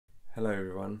Hello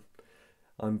everyone,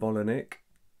 I'm Bolon Ik,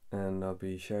 and I'll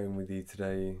be sharing with you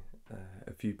today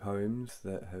a few poems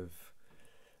that have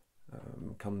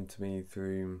come to me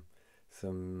through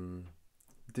some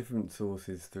different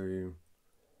sources, through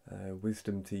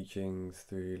wisdom teachings,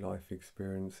 through life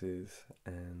experiences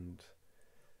and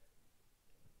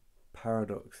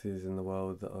paradoxes in the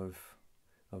world that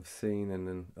I've seen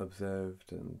and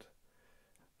observed, and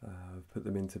I've put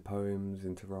them into poems,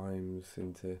 into rhymes,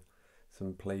 into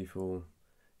some playful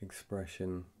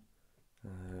expression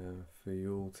for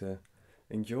you all to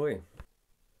enjoy.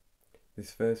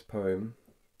 This first poem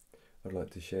I'd like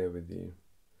to share with you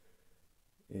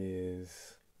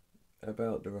is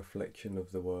about the reflection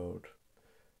of the world.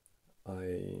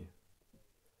 I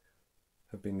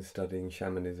have been studying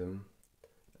shamanism,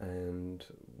 and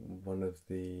one of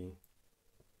the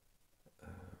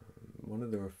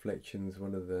reflections,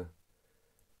 one of the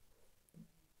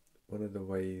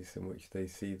ways in which they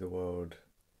see the world,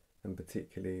 and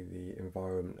particularly the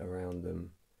environment around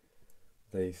them,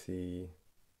 they see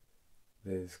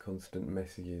there's constant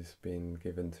messages being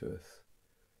given to us.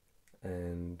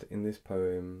 And in this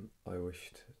poem I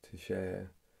wished to share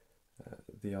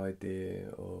the idea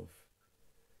of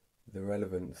the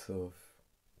relevance of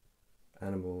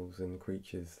animals and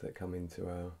creatures that come into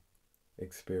our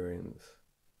experience.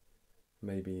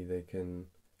 Maybe they can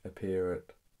appear at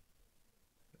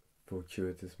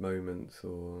fortuitous moments,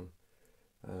 or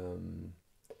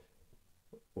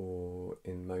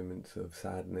in moments of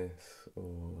sadness,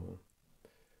 or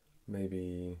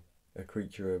maybe a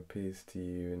creature appears to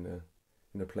you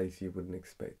in a place you wouldn't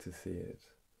expect to see it.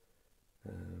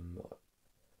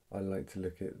 I like to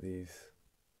look at these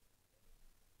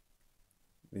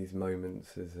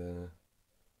moments as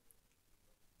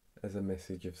a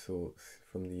message of sorts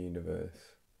from the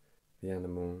universe. The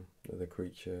animal or the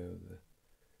creature,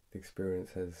 the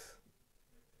experience has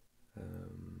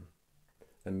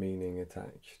a meaning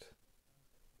attached.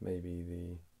 Maybe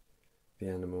the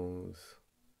animal's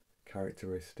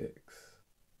characteristics,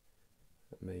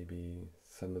 maybe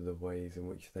some of the ways in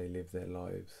which they live their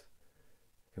lives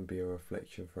can be a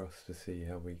reflection for us to see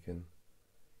how we can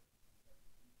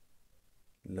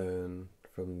learn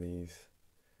from these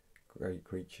great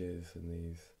creatures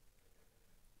and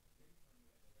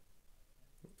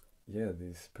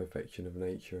this perfection of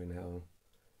nature, and how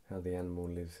the animal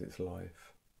lives its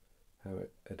life, how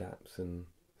it adapts and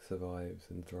survives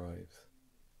and thrives.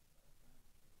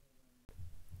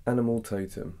 Animal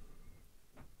totem.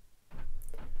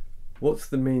 What's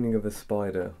the meaning of a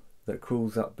spider that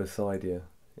crawls up beside you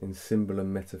in symbol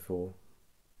and metaphor?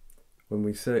 When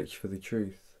we search for the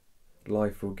truth,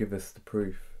 life will give us the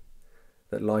proof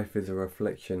that life is a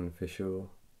reflection for sure.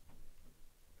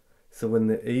 So when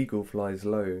the eagle flies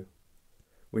low,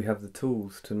 we have the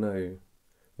tools to know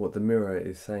what the mirror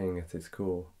is saying at its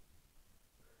core.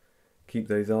 Keep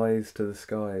those eyes to the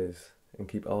skies and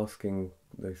keep asking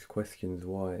those questions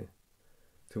why,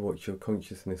 to watch your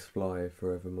consciousness fly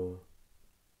forevermore.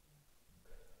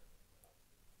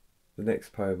 The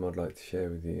next poem I'd like to share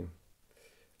with you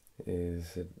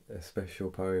is a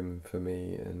special poem for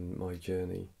me and my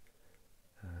journey.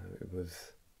 It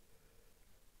was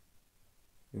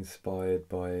inspired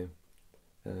by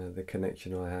the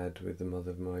connection I had with the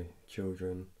mother of my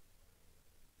children.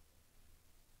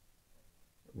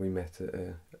 We met at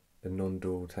a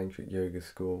non-dual tantric yoga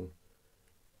school,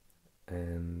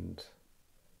 and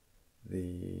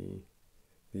the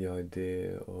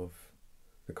idea of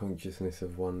the consciousness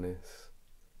of oneness,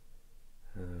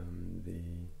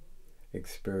 the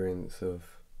experience of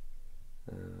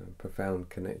profound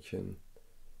connection,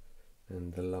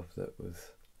 and the love that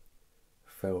was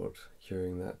felt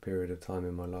during that period of time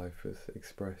in my life was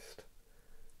expressed,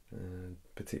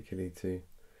 particularly to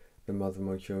the mother of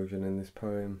my children in this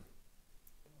poem.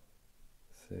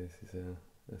 So this is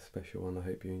a special one I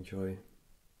hope you enjoy.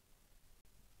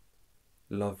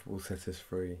 Love will set us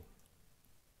free.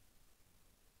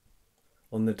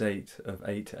 On the date of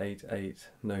 888,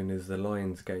 known as the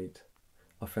Lion's Gate,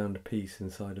 I found a peace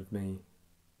inside of me.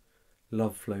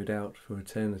 Love flowed out for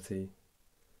eternity.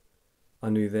 I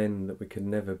knew then that we could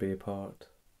never be apart,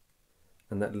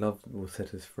 and that love will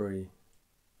set us free.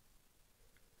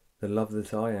 The love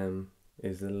that I am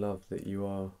is the love that you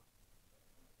are.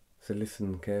 So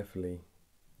listen carefully,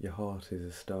 your heart is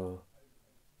a star,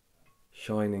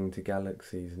 shining to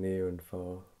galaxies near and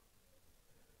far.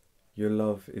 Your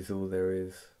love is all there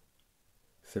is,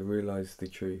 so realize the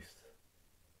truth.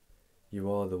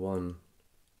 You are the one,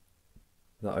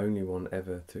 the only one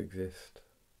ever to exist.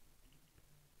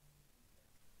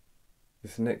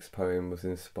 This next poem was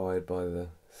inspired by the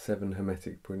 7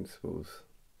 Hermetic principles.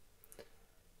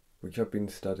 which I've been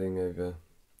studying over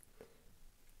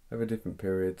different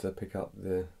periods. I pick up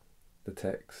the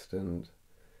text and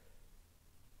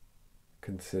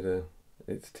consider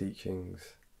its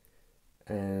teachings,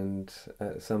 and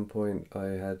at some point I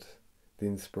had the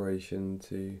inspiration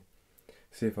to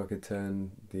see if I could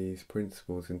turn these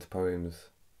principles into poems.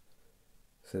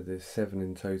 So there's 7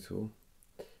 in total,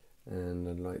 and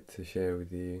I'd like to share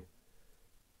with you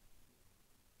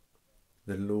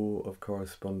the law of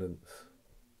correspondence.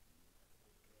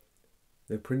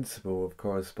 The principle of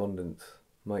correspondence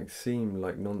might seem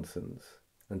like nonsense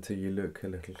until you look a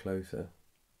little closer.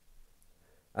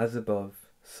 As above,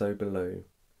 so below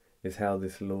is how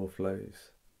this law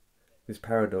flows. This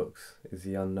paradox is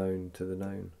the unknown to the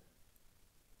known.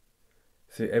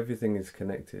 So everything is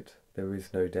connected, there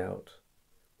is no doubt,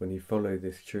 when you follow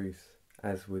this truth,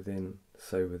 as within,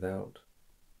 so without.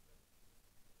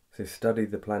 So study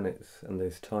the planets and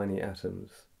those tiny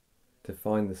atoms to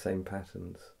find the same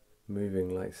patterns,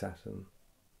 moving like Saturn.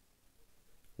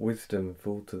 Wisdom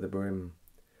full to the brim,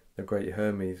 the great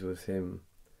Hermes was him,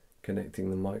 connecting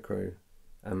the micro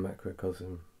and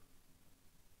macrocosm.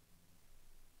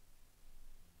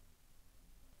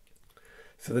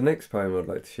 So the next poem I'd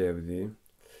like to share with you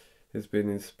has been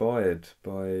inspired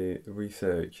by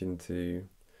research into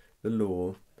the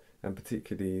law, and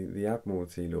particularly the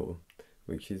Admiralty law,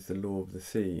 which is the law of the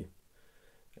sea.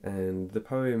 And the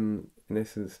poem in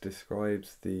essence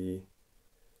describes the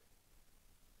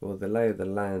lay of the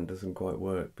land doesn't quite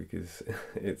work because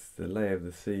it's the lay of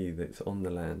the sea that's on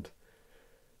the land.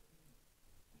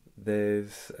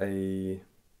 There's a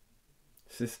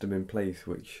system in place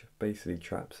which basically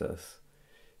traps us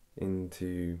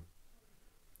into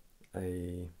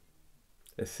a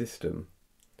system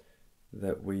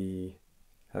that we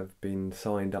have been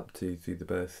signed up to through the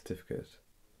birth certificate.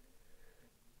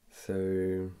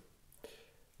 So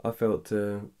I felt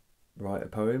to write a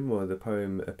poem, or the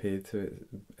poem appeared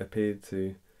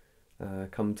to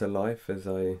come to life as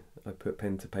I put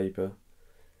pen to paper,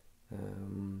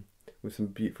 with some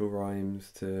beautiful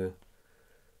rhymes to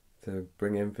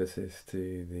bring emphasis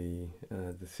to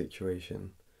the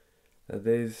situation.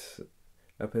 There's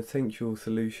a potential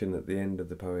solution at the end of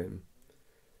the poem,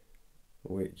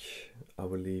 which I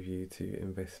will leave you to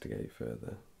investigate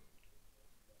further.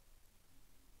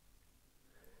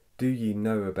 Do ye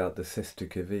know about the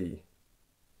Sestu?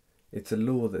 It's a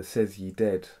law that says ye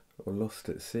dead or lost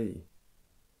at sea.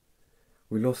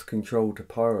 We lost control to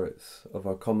pirates of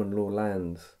our common law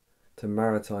lands, to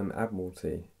maritime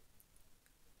admiralty.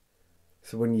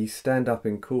 So when ye stand up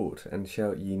in court and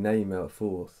shout ye name out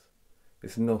forth,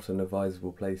 it's not an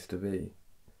advisable place to be.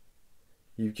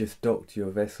 You've just docked your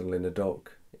vessel in a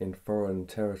dock in foreign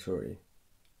territory.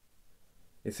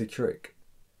 It's a trick,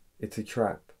 it's a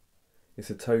trap,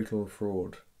 it's a total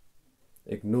fraud.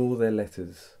 Ignore their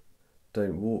letters,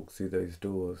 don't walk through those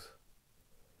doors.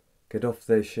 Get off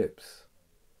their ships,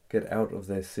 get out of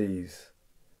their seas,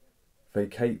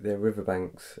 vacate their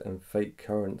riverbanks and fake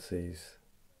currencies.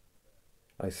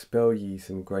 I spell ye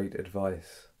some great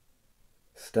advice.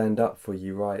 Stand up for ye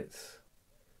rights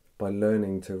by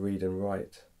learning to read and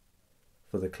write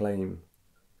for the claim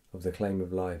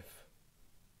of life.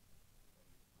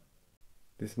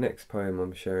 This next poem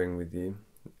I'm sharing with you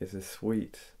is a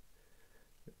sweet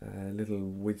little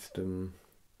wisdom,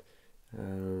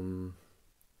 a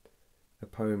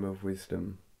poem of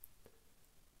wisdom.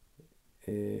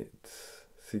 It's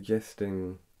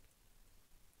suggesting,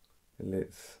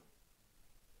 it's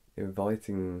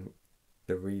inviting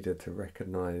the reader to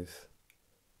recognize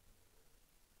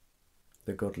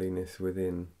the godliness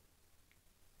within,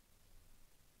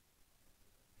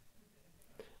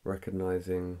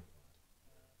 recognizing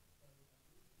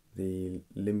the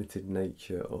limited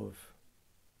nature of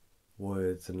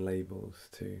words and labels,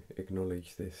 to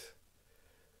acknowledge this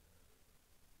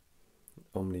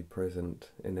omnipresent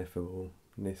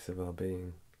ineffableness of our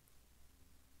being.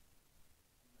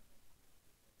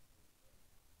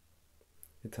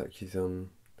 It touches on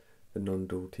the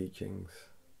non-dual teachings.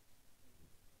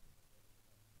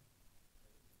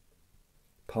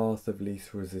 Path of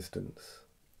least resistance.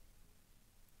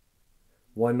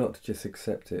 Why not just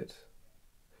accept it?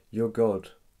 Your God,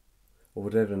 or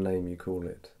whatever name you call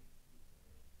it.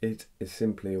 It is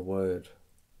simply a word,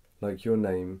 like your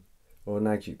name, or an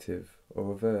adjective,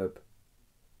 or a verb.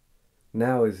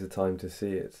 Now is the time to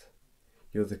see it.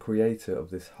 You're the creator of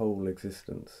this whole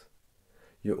existence.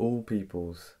 You're all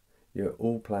peoples, you're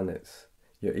all planets,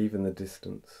 you're even the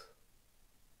distance.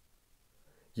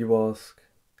 You ask,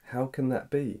 how can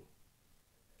that be?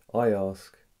 I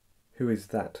ask, who is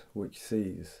that which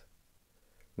sees?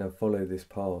 Now follow this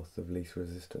path of least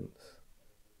resistance.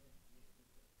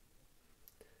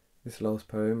 This last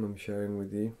poem I'm sharing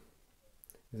with you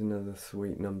is another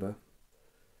sweet number.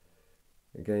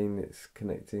 Again, it's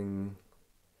connecting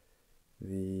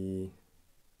the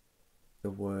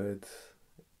words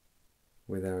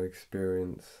with our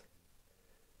experience,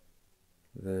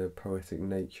 the poetic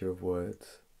nature of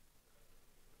words,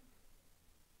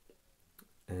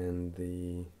 and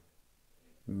the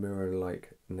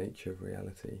mirror-like nature of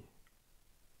reality.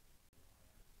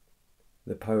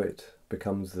 The poet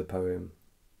becomes the poem.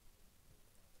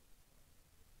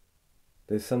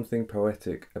 There's something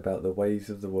poetic about the ways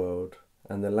of the world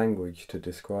and the language to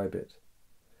describe it.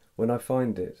 When I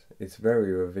find it, it's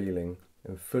very revealing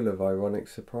and full of ironic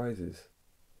surprises.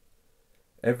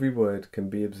 Every word can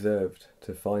be observed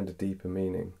to find a deeper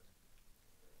meaning,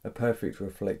 a perfect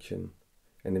reflection,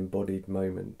 an embodied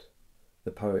moment.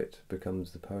 The poet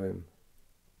becomes the poem.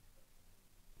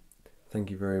 Thank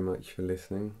you very much for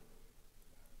listening.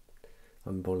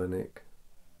 I'm Bolon Ik.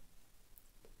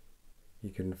 You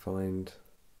can find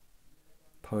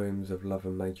poems of love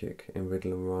and magic in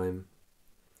riddle and rhyme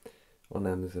on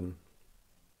Amazon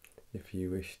if you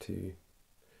wish to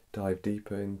dive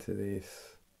deeper into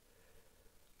this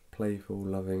playful,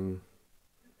 loving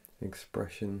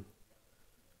expression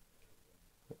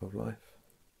of life.